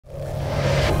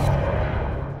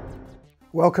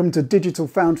Welcome to Digital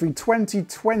Foundry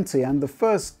 2020 and the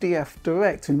first DF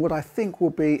Direct in what I think will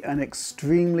be an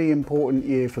extremely important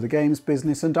year for the games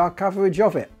business and our coverage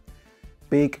of it.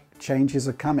 Big changes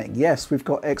are coming. Yes, we've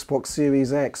got Xbox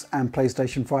Series X and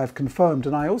PlayStation 5 confirmed,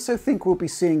 and I also think we'll be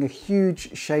seeing a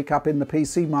huge shake-up in the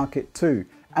PC market too.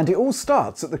 And it all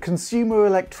starts at the Consumer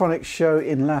Electronics Show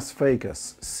in Las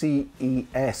Vegas,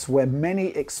 CES, where many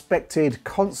expected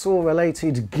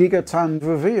console-related gigaton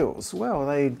reveals, well,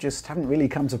 they just haven't really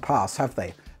come to pass, have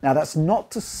they? Now, that's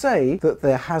not to say that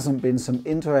there hasn't been some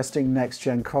interesting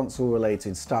next-gen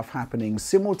console-related stuff happening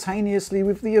simultaneously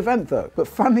with the event though. But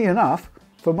funnily enough,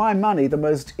 for my money, the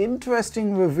most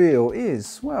interesting reveal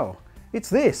is, well, it's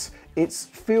this. It's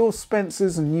Phil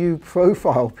Spencer's new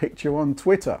profile picture on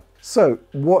Twitter. So,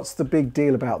 what's the big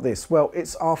deal about this? Well,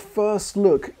 it's our first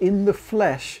look in the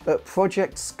flesh at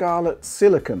Project Scarlet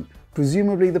Silicon,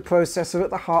 presumably the processor at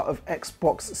the heart of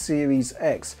Xbox Series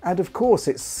X. And of course,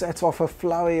 it's set off a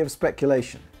flurry of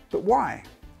speculation. But why?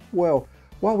 Well,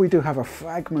 while we do have a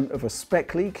fragment of a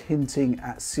spec leak hinting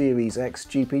at Series X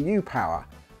GPU power,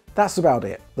 that's about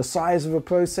it. The size of a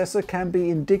processor can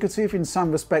be indicative in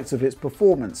some respects of its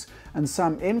performance, and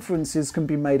some inferences can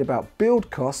be made about build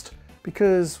cost,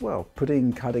 because, well,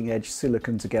 putting cutting-edge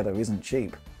silicon together isn't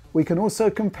cheap. We can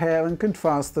also compare and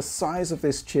contrast the size of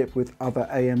this chip with other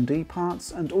AMD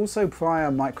parts and also prior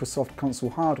Microsoft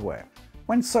console hardware.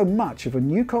 When so much of a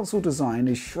new console design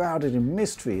is shrouded in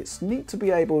mystery, it's neat to be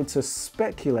able to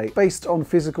speculate based on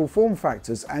physical form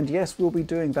factors, and yes, we'll be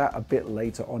doing that a bit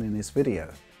later on in this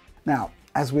video. Now,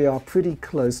 as we are pretty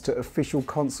close to official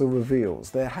console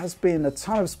reveals, there has been a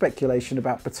ton of speculation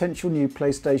about potential new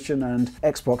PlayStation and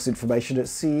Xbox information at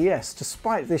CES,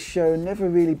 despite this show never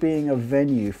really being a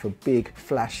venue for big,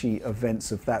 flashy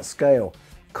events of that scale.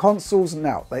 Consoles,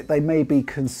 now, they may be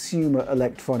consumer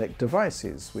electronic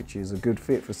devices, which is a good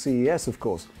fit for CES, of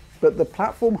course, but the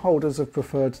platform holders have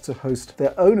preferred to host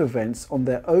their own events on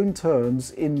their own terms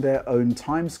in their own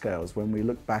timescales when we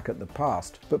look back at the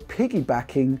past. But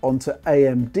piggybacking onto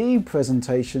AMD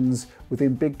presentations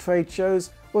within big trade shows,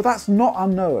 well, that's not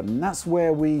unknown, and that's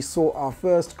where we saw our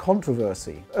first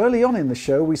controversy. Early on in the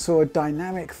show, we saw a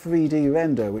dynamic 3D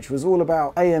render, which was all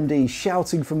about AMD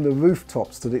shouting from the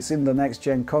rooftops that it's in the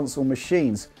next-gen console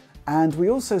machines. And we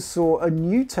also saw a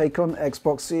new take on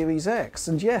Xbox Series X,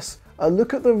 and yes, a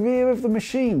look at the rear of the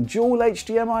machine, dual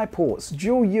HDMI ports,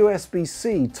 dual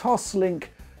USB-C, Toslink,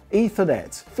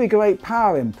 Ethernet, figure 8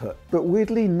 power input, but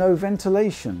weirdly no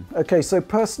ventilation. Okay, so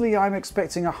personally I'm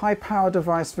expecting a high power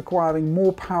device requiring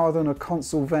more power than a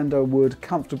console vendor would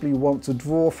comfortably want to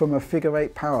draw from a figure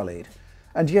 8 power lead.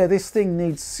 And yeah, this thing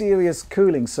needs serious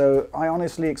cooling, so I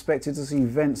honestly expected to see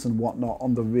vents and whatnot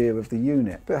on the rear of the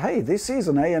unit. But hey, this is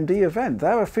an AMD event.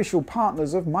 They're official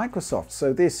partners of Microsoft,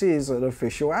 so this is an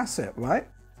official asset, right?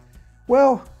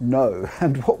 Well, no,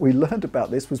 and what we learned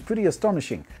about this was pretty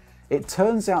astonishing. It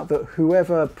turns out that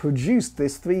whoever produced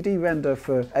this 3D render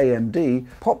for AMD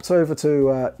popped over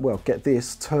to, well, get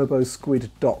this,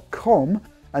 turbosquid.com,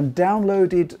 and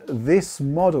downloaded this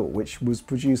model, which was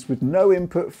produced with no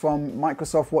input from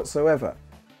Microsoft whatsoever.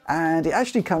 And it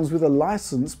actually comes with a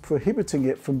license prohibiting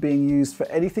it from being used for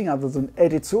anything other than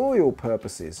editorial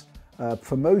purposes.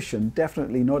 Promotion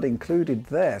definitely not included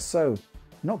there, so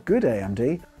not good,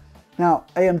 AMD. Now,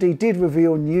 AMD did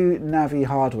reveal new Navi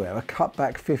hardware, a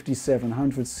cutback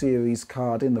 5700 series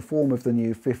card in the form of the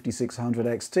new 5600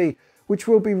 XT, which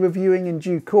we'll be reviewing in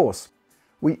due course.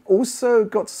 We also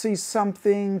got to see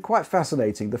something quite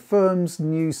fascinating, the firm's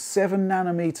new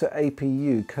 7nm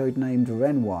APU, codenamed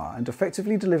Renoir, and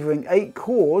effectively delivering 8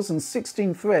 cores and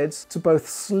 16 threads to both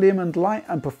slim and light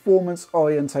and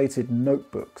performance-orientated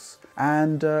notebooks.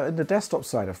 And in the desktop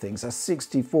side of things, a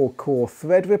 64-core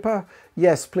Threadripper?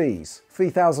 Yes, please.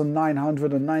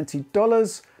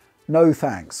 $3,990? No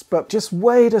thanks. But just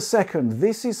wait a second,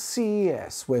 this is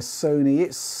CES, where Sony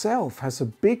itself has a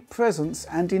big presence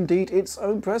and indeed its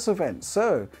own press event.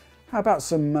 So, how about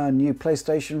some new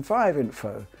PlayStation 5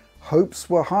 info? Hopes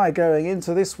were high going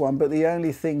into this one, but the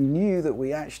only thing new that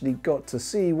we actually got to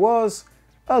see was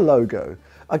a logo.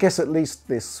 I guess at least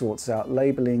this sorts out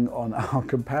labeling on our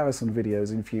comparison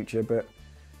videos in future, but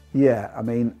yeah, I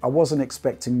mean, I wasn't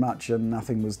expecting much and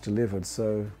nothing was delivered,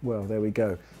 so, well, there we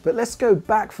go. But let's go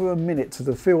back for a minute to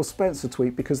the Phil Spencer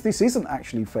tweet, because this isn't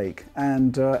actually fake,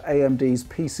 and AMD's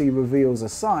PC reveals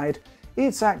aside,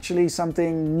 it's actually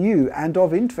something new and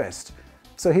of interest.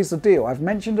 So here's the deal. I've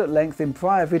mentioned at length in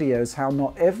prior videos how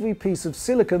not every piece of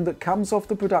silicon that comes off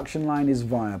the production line is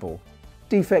viable.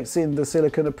 Defects in the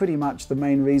silicon are pretty much the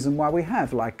main reason why we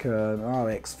have like an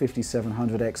RX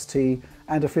 5700 XT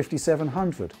and a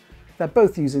 5700. They're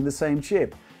both using the same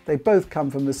chip. They both come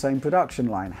from the same production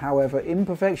line. However,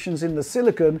 imperfections in the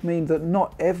silicon mean that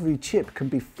not every chip can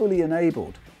be fully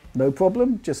enabled. No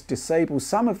problem, just disable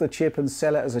some of the chip and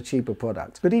sell it as a cheaper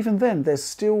product. But even then, there's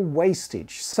still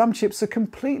wastage. Some chips are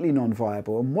completely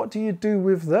non-viable, and what do you do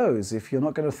with those if you're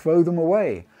not going to throw them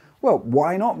away? Well,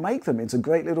 why not make them into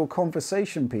great little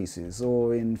conversation pieces,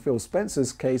 or in Phil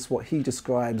Spencer's case, what he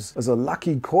describes as a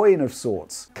lucky coin of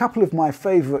sorts. A couple of my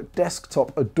favourite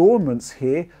desktop adornments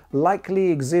here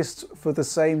likely exist for the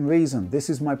same reason. This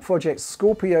is my Project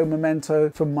Scorpio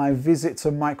Memento from my visit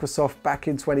to Microsoft back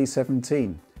in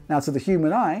 2017. Now, to the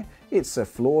human eye, it's a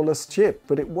flawless chip,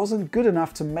 but it wasn't good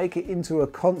enough to make it into a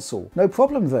console. No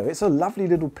problem though, it's a lovely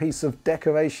little piece of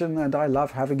decoration and I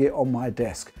love having it on my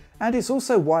desk. And it's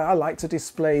also why I like to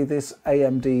display this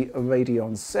AMD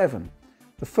Radeon 7.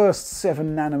 The first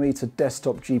 7nm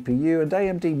desktop GPU, and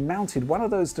AMD mounted one of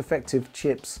those defective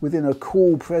chips within a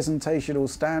cool presentational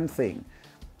stand thing.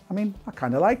 I mean, I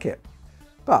kind of like it.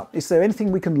 But is there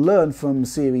anything we can learn from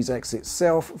Series X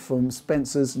itself, from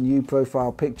Spencer's new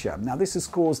profile picture? Now, this has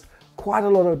caused quite a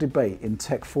lot of debate in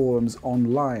tech forums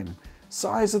online.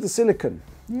 Size of the silicon.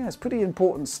 Yeah, it's pretty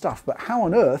important stuff, but how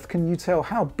on earth can you tell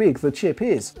how big the chip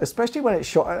is, especially when it's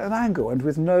shot at an angle and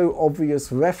with no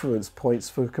obvious reference points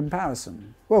for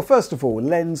comparison? Well, first of all,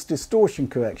 lens distortion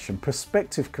correction,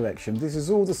 perspective correction. This is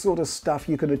all the sort of stuff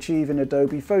you can achieve in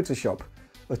Adobe Photoshop,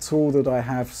 a tool that I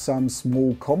have some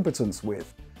small competence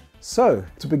with. So,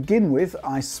 to begin with,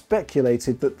 I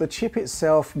speculated that the chip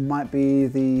itself might be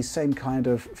the same kind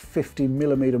of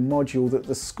 50mm module that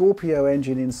the Scorpio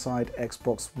engine inside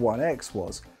Xbox One X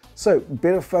was. So,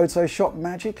 bit of Photoshop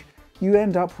magic, you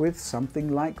end up with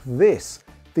something like this.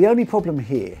 The only problem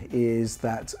here is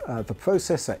that the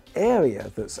processor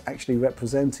area that's actually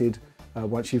represented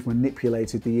once you've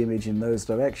manipulated the image in those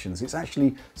directions, it's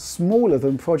actually smaller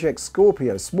than Project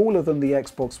Scorpio, smaller than the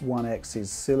Xbox One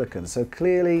X's silicon. So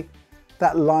clearly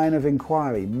that line of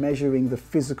inquiry, measuring the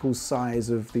physical size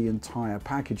of the entire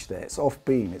package there, it's off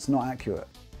beam, it's not accurate.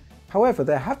 However,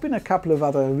 there have been a couple of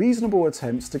other reasonable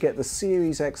attempts to get the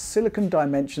Series X silicon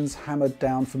dimensions hammered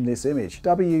down from this image.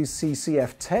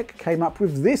 WCCF Tech came up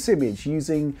with this image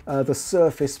using the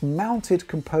surface mounted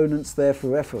components there for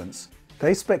reference.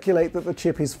 They speculate that the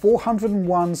chip is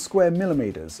 401 square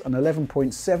millimeters, an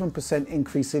 11.7%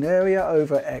 increase in area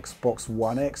over Xbox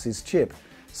One X's chip.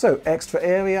 So extra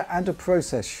area and a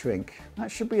process shrink.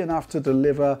 That should be enough to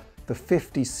deliver the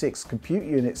 56 compute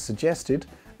units suggested,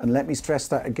 and let me stress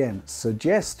that again,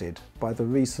 suggested by the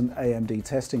recent AMD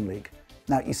testing leak.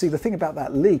 Now, you see, the thing about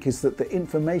that leak is that the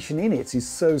information in it is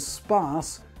so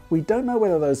sparse, we don't know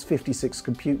whether those 56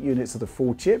 compute units are the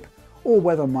full chip, or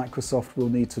whether Microsoft will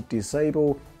need to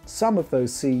disable some of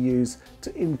those CUs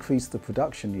to increase the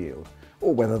production yield,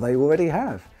 or whether they already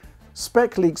have.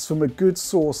 Spec leaks from a good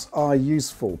source are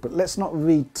useful, but let's not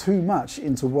read too much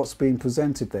into what's being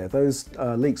presented there. Those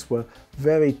leaks were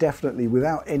very definitely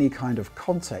without any kind of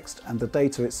context, and the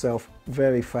data itself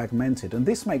very fragmented, and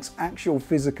this makes actual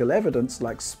physical evidence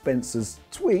like Spencer's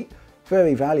tweet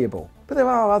very valuable. But there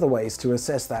are other ways to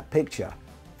assess that picture.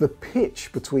 The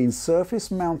pitch between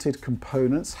surface-mounted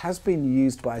components has been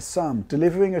used by some,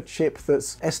 delivering a chip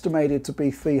that's estimated to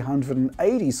be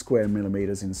 380 square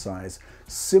millimeters in size,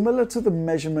 similar to the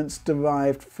measurements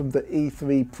derived from the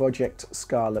E3 Project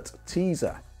Scarlet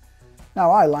teaser. Now,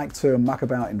 I like to muck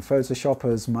about in Photoshop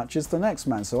as much as the next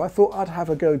man, so I thought I'd have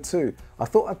a go too. I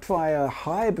thought I'd try a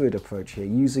hybrid approach here,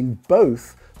 using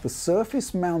both the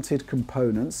surface-mounted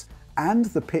components and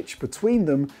the pitch between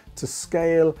them to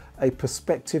scale a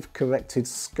perspective-corrected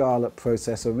Scarlet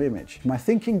processor image. My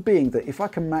thinking being that if I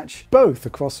can match both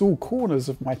across all corners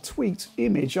of my tweaked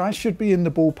image, I should be in the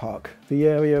ballpark. The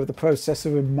area of the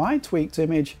processor in my tweaked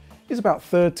image is about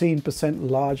 13%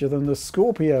 larger than the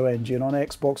Scorpio engine on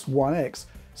Xbox One X,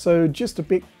 so just a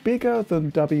bit bigger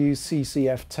than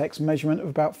WCCF Tech's measurement of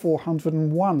about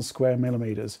 401 square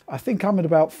millimeters. I think I'm at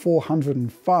about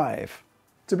 405.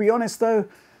 To be honest though,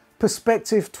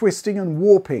 perspective twisting and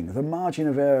warping, the margin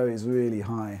of error is really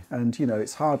high, and you know,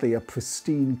 it's hardly a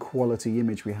pristine quality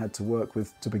image we had to work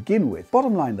with to begin with.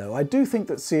 Bottom line though, I do think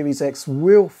that Series X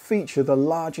will feature the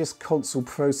largest console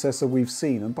processor we've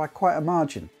seen, and by quite a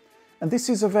margin. And this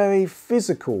is a very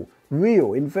physical,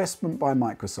 real investment by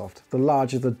Microsoft. The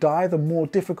larger the die, the more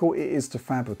difficult it is to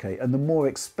fabricate, and the more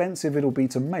expensive it'll be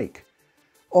to make.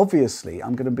 Obviously,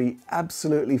 I'm going to be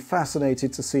absolutely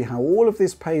fascinated to see how all of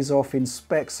this pays off in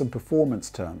specs and performance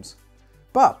terms.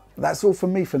 But that's all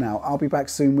from me for now. I'll be back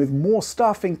soon with more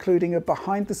stuff, including a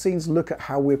behind-the-scenes look at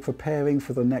how we're preparing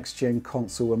for the next-gen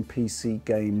console and PC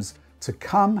games to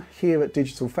come here at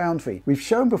Digital Foundry. We've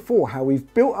shown before how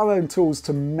we've built our own tools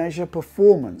to measure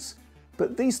performance,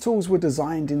 but these tools were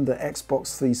designed in the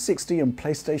Xbox 360 and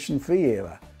PlayStation 3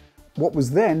 era. What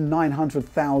was then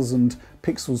 900,000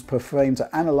 pixels per frame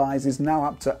to analyze is now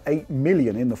up to 8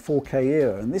 million in the 4K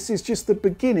era, and this is just the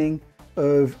beginning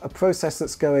of a process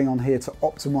that's going on here to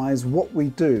optimize what we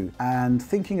do and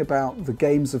thinking about the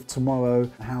games of tomorrow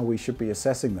and how we should be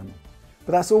assessing them.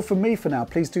 But that's all from me for now.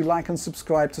 Please do like and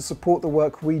subscribe to support the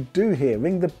work we do here.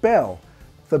 Ring the bell,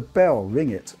 ring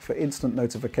it for instant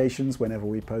notifications whenever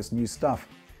we post new stuff.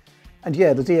 And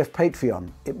yeah, the DF Patreon,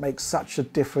 it makes such a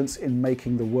difference in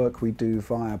making the work we do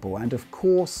viable. And of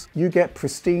course, you get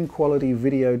pristine quality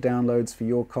video downloads for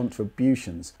your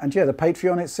contributions. And yeah, the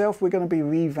Patreon itself, we're going to be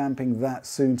revamping that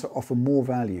soon to offer more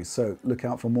value. So look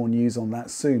out for more news on that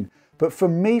soon. But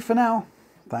from me for now,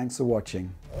 thanks for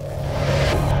watching.